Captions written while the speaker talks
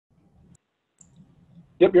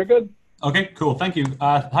Yep, you're good. Okay, cool. Thank you.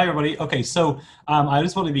 Hi, everybody. Okay, so I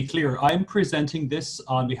just want to be clear. I'm presenting this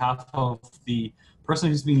on behalf of the person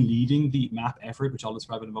who's been leading the map effort, which I'll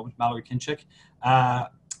describe in a moment, Mallory Kinchick.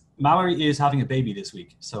 Mallory is having a baby this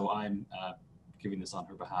week, so I'm giving this on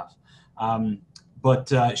her behalf.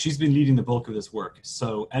 But she's been leading the bulk of this work.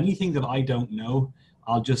 So anything that I don't know,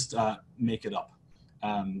 I'll just make it up.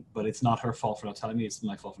 But it's not her fault for not telling me. It's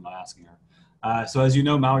my fault for not asking her. So as you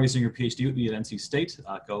know, Mallory's doing her PhD with me at NC State.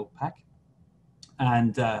 Go Pack.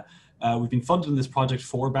 And we've been funded in this project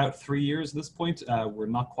for about 3 years at this point. We're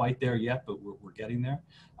not quite there yet, but we're getting there.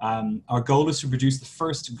 Our goal is to produce the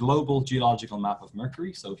first global geological map of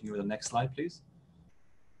Mercury. So if you can go to the next slide, please.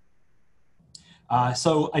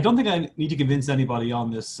 So I don't think I need to convince anybody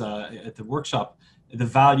on this at the workshop the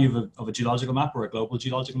value of a geological map or a global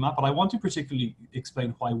geological map, but I want to particularly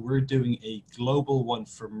explain why we're doing a global one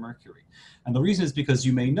for Mercury. And the reason is because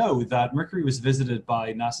you may know that Mercury was visited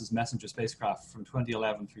by NASA's Messenger spacecraft from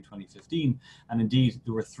 2011 through 2015, and indeed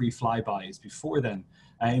there were 3 flybys before then,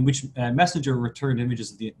 in which Messenger returned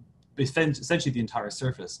images of essentially the entire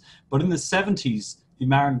surface. But in the 70s, the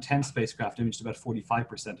Byrne 10 spacecraft imaged about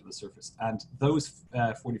 45% of the surface, and those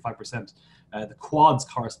 45%, the quads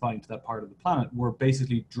corresponding to that part of the planet, were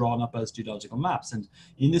basically drawn up as geological maps. And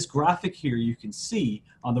in this graphic here, you can see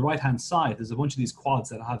on the right-hand side, there's a bunch of these quads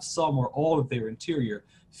that have some or all of their interior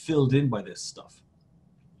filled in by this stuff.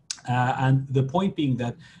 And the point being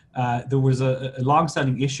that there was a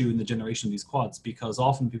long-standing issue in the generation of these quads, because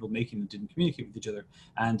often people making them didn't communicate with each other.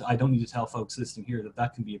 And I don't need to tell folks listening here that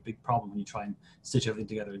that can be a big problem when you try and stitch everything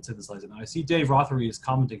together and synthesize it. Now I see Dave Rothery is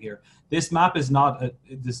commenting here. This map is not,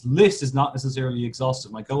 this list is not necessarily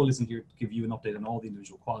exhaustive. My goal isn't here to give you an update on all the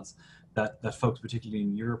individual quads that folks, particularly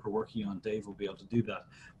in Europe, are working on. Dave will be able to do that.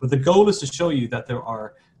 But the goal is to show you that there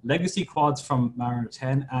are legacy quads from Byrne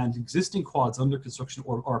 10 and existing quads under construction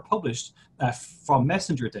or published from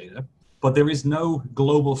Messenger data, but there is no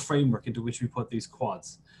global framework into which we put these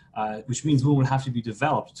quads, which means one will have to be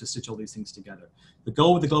developed to stitch all these things together. The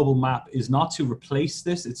goal with the global map is not to replace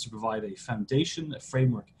this, it's to provide a foundation, a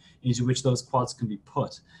framework into which those quads can be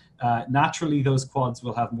put. Naturally, those quads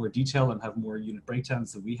will have more detail and have more unit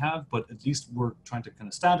breakdowns than we have, but at least we're trying to kind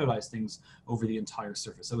of standardize things over the entire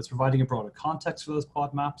surface. So it's providing a broader context for those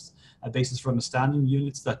quad maps, a basis for understanding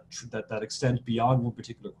units that extend beyond one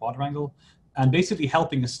particular quadrangle, and basically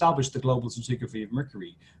helping establish the global stratigraphy of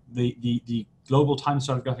Mercury. The global time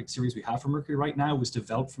stratigraphic series we have for Mercury right now was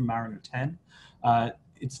developed from Byrne 10.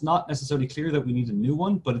 It's not necessarily clear that we need a new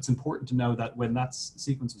one, but it's important to know that when that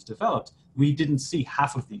sequence was developed, we didn't see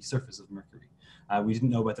half of the surface of Mercury. We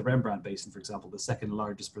didn't know about the Rembrandt Basin, for example, the second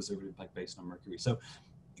largest preserved impact basin on Mercury. So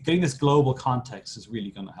getting this global context is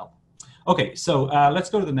really going to help. Okay, so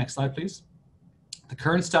let's go to the next slide, please. The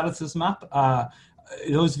current status of this map.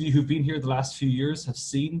 Those of you who've been here the last few years have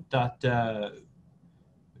seen that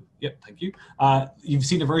yep, thank you. You've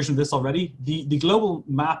seen a version of this already. The global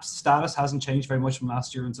map status hasn't changed very much from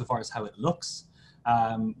last year insofar as how it looks.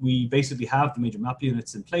 We basically have the major map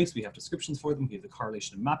units in place. We have descriptions for them. We have the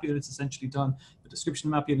correlation of map units essentially done. The description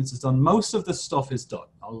of map units is done. Most of the stuff is done.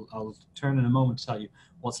 I'll turn in a moment to tell you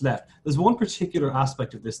what's left. There's one particular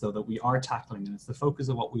aspect of this, though, that we are tackling, and it's the focus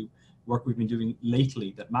of what work we've been doing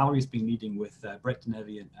lately that Mallory's been leading with Brett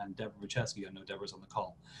Denevi and Deborah Ruchesky. I know Deborah's on the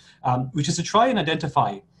call, which is to try and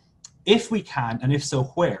identify, if we can, and if so,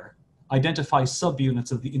 where, identify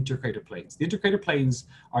subunits of the intercrater planes. The intercrater planes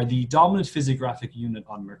are the dominant physiographic unit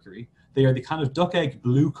on Mercury. They are the kind of duck egg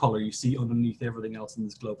blue color you see underneath everything else in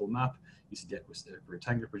this global map. You see the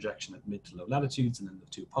rectangular projection at mid to low latitudes, and then the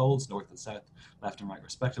 2 poles, north and south, left and right,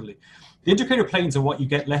 respectively. The intercrater planes are what you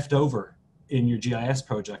get left over in your GIS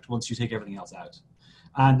project once you take everything else out.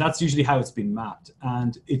 And that's usually how it's been mapped.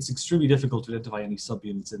 And it's extremely difficult to identify any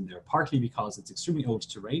subunits in there, partly because it's extremely old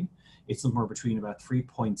terrain. It's somewhere between about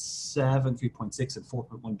 3.7, 3.6, and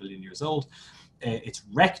 4.1 billion years old. It's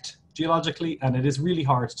wrecked geologically, and it is really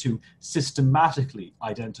hard to systematically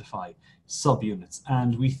identify subunits.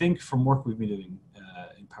 And we think from work we've been doing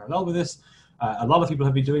in parallel with this, a lot of people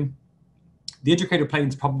have been doing, the intercrater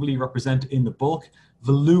planes probably represent in the bulk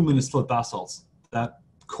voluminous flood basalts that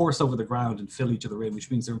course over the ground and fill each other in, which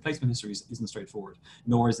means their replacement history isn't straightforward,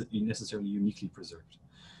 nor is it necessarily uniquely preserved.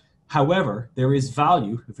 However, there is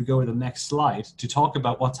value, if we go to the next slide, to talk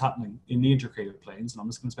about what's happening in the intercrater planes. And I'm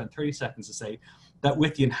just going to spend 30 seconds to say that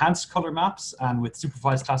with the enhanced color maps and with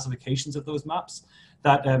supervised classifications of those maps,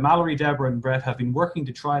 that Mallory, Deborah, and Brett have been working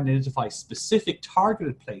to try and identify specific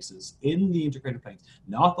targeted places in the intercrater planes,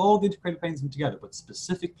 not all the intercrater planes together, but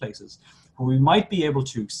specific places where we might be able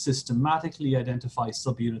to systematically identify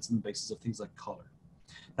subunits on the basis of things like color.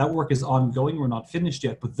 That work is ongoing. We're not finished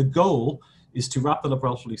yet, but the goal is to wrap that up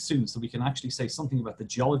relatively soon so we can actually say something about the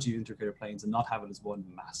geology of intercrater plains and not have it as one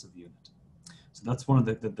massive unit. So that's one of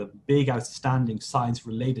the big outstanding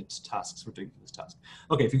science-related tasks we're doing for this task.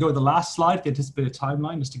 Okay, if you go to the last slide, the anticipated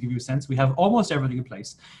timeline, just to give you a sense, we have almost everything in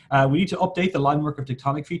place. We need to update the line work of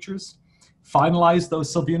tectonic features, finalize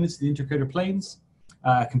those subunits of the intercrater plains,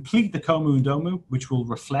 complete the Komu and Domu, which will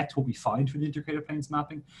reflect what we find from the intercrater plains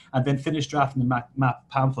mapping, and then finish drafting the map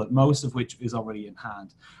pamphlet, most of which is already in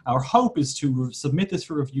hand. Our hope is to submit this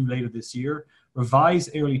for review later this year, revise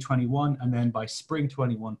early 21, and then by spring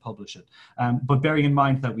 21 publish it. But bearing in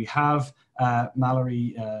mind that we have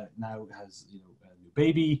Mallory now has a new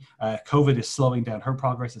baby, COVID is slowing down her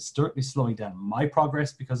progress. It's certainly slowing down my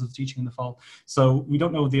progress because of teaching in the fall. So we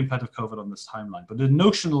don't know the impact of COVID on this timeline, but the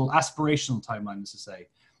notional aspirational timeline is to say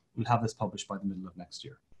we'll have this published by the middle of next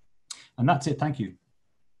year. And that's it. Thank you.